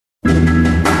Darling,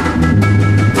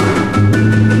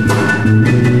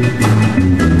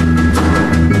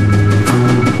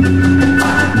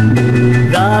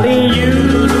 you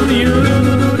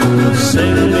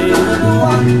send me.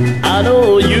 I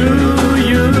know you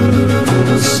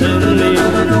send me.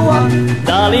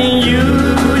 Darling, you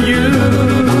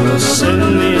send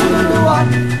me.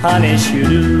 Honey, you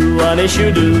do, honey,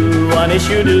 you do, honey,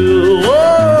 you do.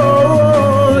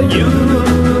 Oh, you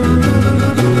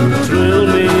thrill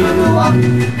me.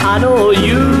 I know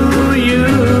you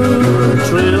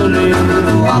thrill me.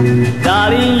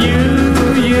 Darling, you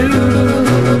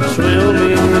thrill me.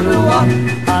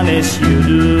 Honest you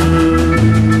do.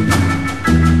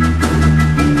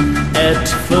 At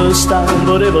first time,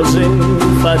 but it was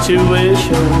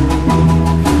infatuation.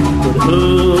 But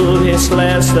who has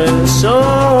lasted so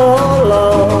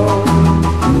long?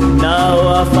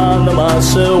 Now I found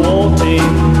myself wanting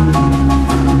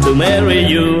to marry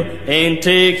you and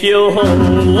take you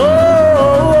home.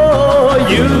 Oh,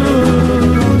 you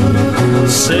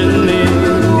send me.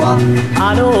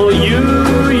 I know you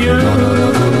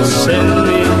send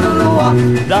me.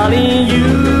 Darling, you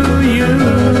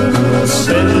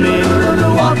send me.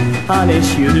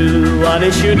 Honest you do,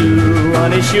 honest you do,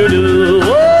 honest you do.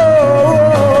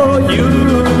 Oh, you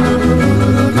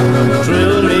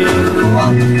thrill me.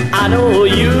 I know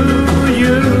you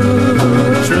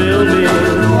thrill me.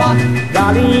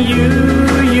 Darling, you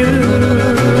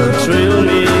thrill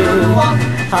me.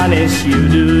 Honest you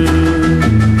do.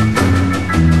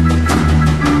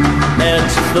 At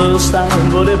first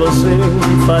time, but it was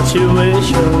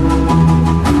infatuation.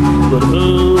 But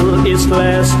who is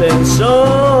lasting so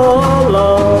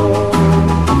long?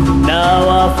 Now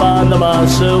I find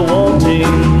myself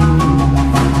wanting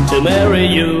to marry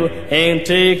you and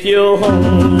take you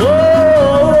home.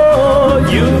 Oh,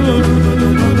 you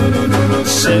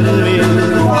send me.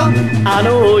 I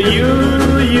know you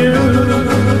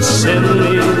send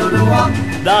me.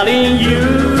 Darling, you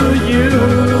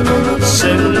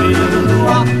send me.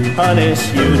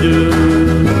 Honest you do.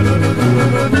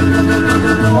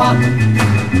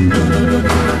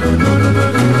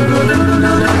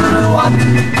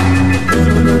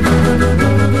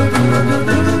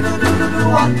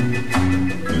 What?